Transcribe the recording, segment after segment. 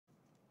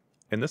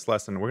In this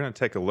lesson, we're going to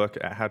take a look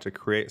at how to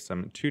create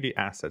some 2D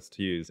assets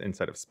to use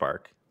inside of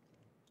Spark.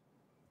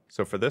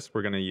 So for this,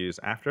 we're going to use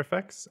After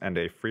Effects and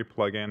a free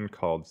plugin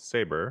called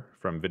Saber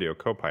from Video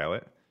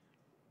Copilot.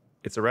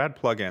 It's a rad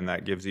plugin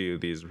that gives you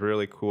these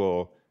really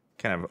cool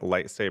kind of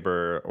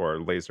lightsaber or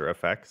laser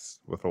effects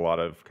with a lot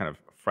of kind of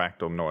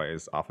fractal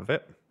noise off of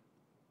it.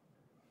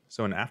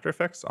 So in After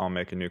Effects, I'll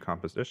make a new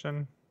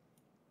composition,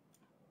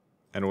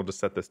 and we'll just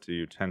set this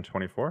to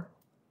 1024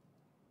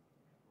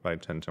 by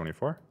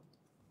 1024.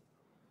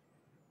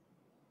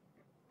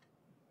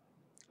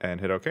 And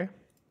hit OK.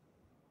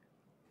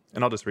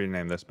 And I'll just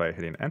rename this by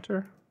hitting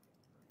Enter.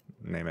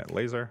 Name it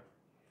Laser.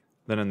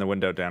 Then in the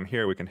window down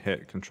here, we can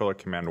hit Controller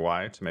Command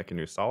Y to make a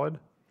new solid.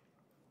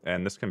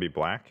 And this can be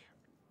black.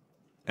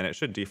 And it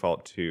should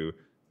default to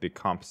the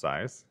comp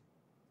size.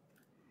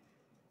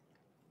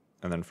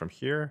 And then from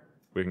here,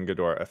 we can go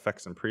to our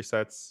Effects and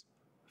Presets,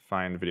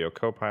 find Video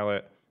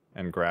Copilot,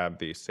 and grab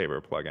the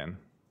Saber plugin.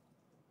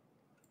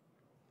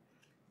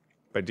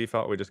 By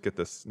default, we just get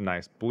this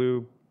nice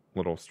blue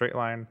little straight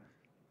line.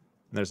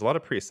 And there's a lot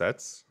of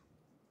presets.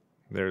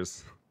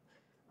 So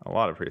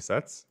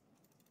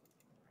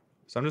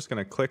I'm just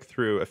going to click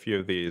through a few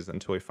of these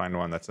until we find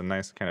one that's a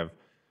nice kind of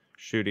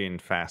shooting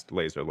fast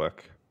laser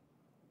look.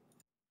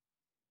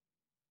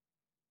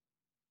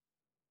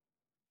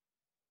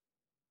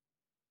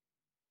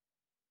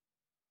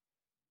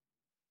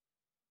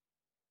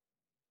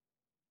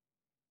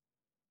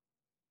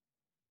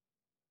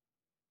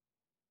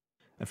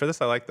 And for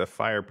this, I like the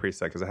fire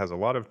preset because it has a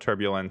lot of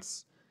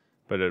turbulence,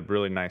 but a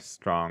really nice,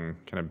 strong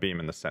kind of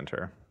beam in the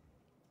center.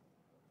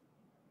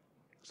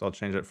 So I'll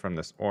change it from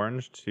this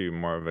orange to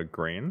more of a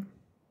green.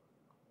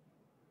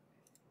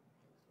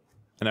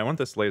 And I want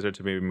this laser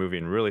to be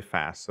moving really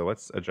fast, so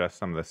let's adjust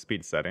some of the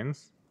speed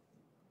settings.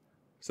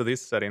 So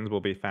these settings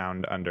will be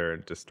found under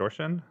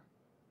Distortion,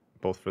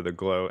 both for the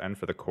glow and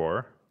for the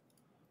core.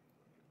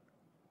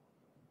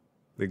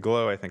 The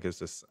glow, I think, is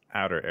this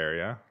outer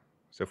area.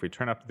 So if we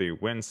turn up the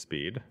wind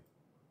speed,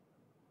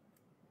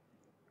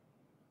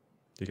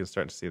 you can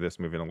start to see this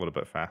moving a little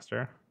bit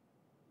faster.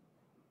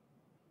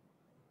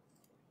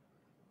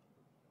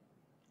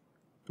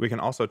 We can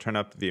also turn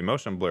up the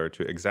motion blur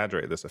to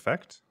exaggerate this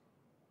effect.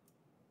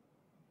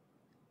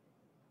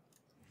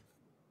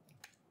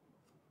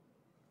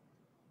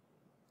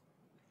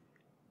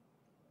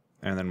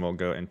 And then we'll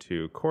go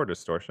into core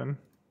distortion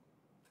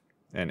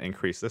and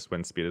increase this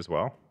wind speed as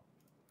well.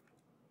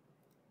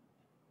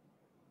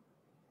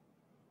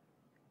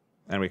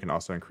 And we can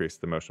also increase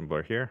the motion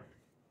blur here.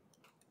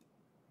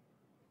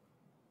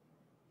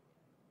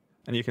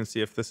 And you can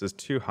see if this is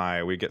too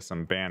high, we get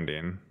some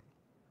banding.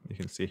 You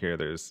can see here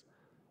there's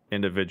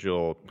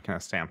individual kind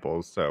of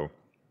samples. So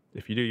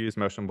if you do use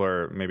motion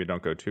blur, maybe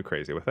don't go too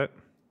crazy with it.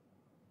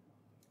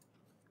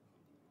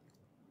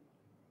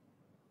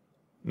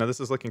 Now this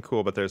is looking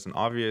cool, but there's an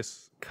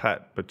obvious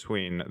cut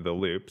between the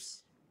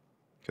loops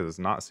because it's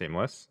not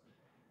seamless.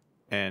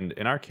 And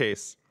in our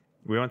case,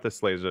 we want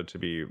this laser to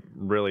be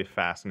really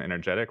fast and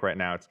energetic. Right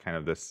now it's kind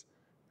of this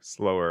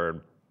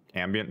slower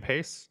ambient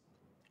pace.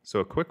 So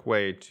a quick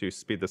way to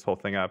speed this whole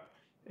thing up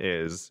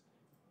is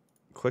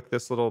click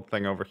this little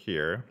thing over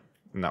here,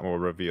 and that will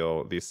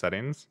reveal these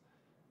settings.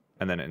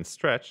 And then in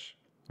Stretch,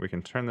 we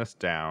can turn this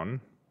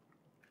down,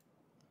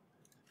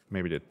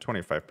 maybe to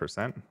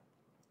 25%.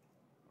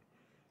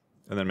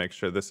 And then make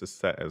sure this is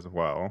set as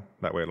well.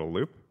 That way it'll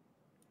loop.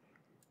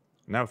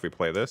 Now if we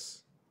play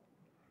this,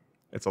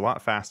 it's a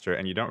lot faster,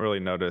 and you don't really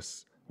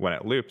notice when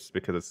it loops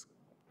because it's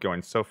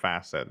going so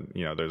fast that,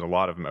 there's a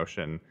lot of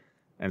motion.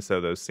 And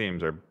so those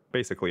seams are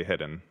basically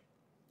hidden.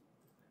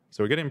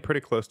 So we're getting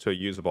pretty close to a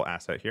usable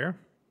asset here.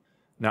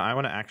 Now I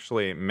want to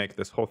actually make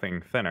this whole thing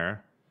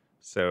thinner.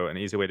 So an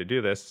easy way to do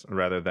this,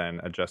 rather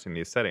than adjusting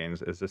these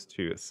settings, is just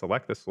to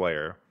select this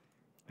layer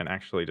and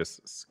actually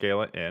just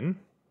scale it in.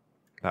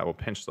 That will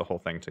pinch the whole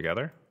thing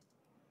together.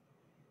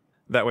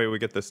 That way we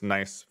get this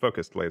nice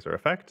focused laser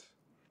effect.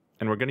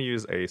 And we're going to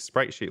use a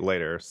sprite sheet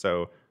later.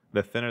 So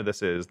the thinner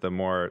this is, the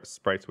more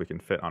sprites we can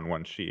fit on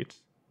one sheet.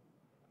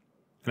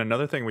 And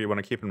another thing we want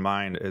to keep in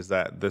mind is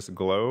that this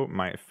glow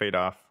might fade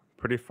off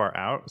pretty far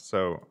out.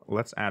 So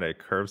let's add a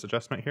curves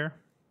adjustment here.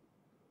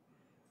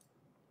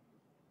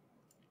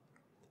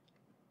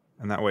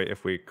 And that way,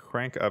 if we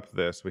crank up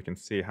this, we can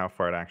see how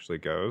far it actually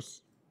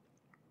goes.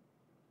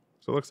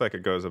 So it looks like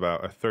it goes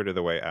about 1/3 of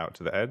the way out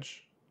to the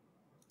edge.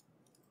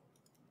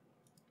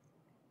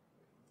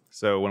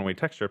 So when we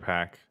texture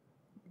pack,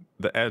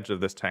 the edge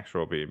of this texture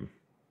will be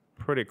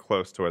pretty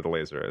close to where the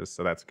laser is,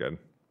 so that's good.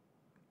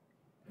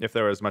 If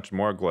there was much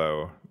more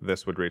glow,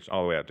 this would reach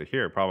all the way out to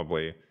here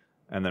probably,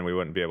 and then we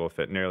wouldn't be able to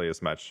fit nearly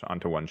as much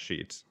onto one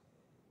sheet.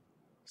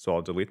 So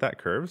I'll delete that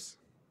curves,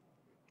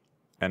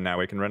 and now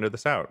we can render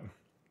this out.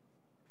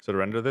 So to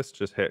render this,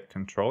 just hit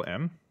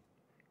Control-M,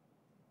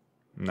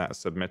 and that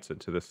submits it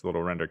to this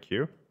little render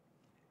queue.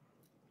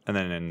 And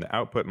then in the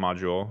output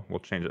module, we'll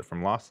change it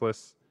from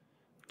lossless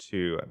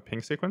to a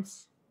ping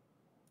sequence.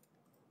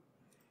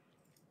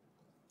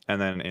 And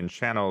then in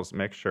channels,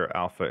 make sure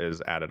alpha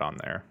is added on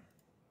there.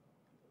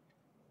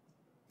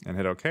 and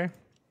hit OK.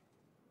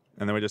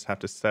 And then we just have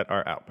to set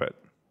our output.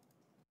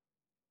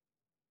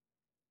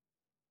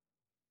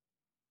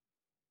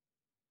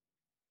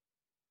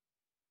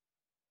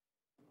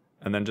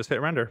 And then just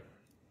hit render.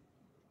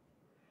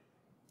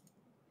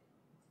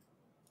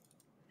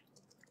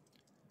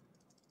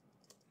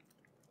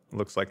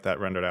 Looks like that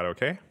rendered out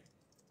OK.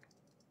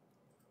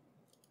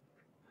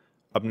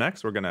 Up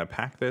next, we're going to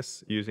pack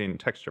this using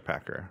Texture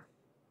Packer.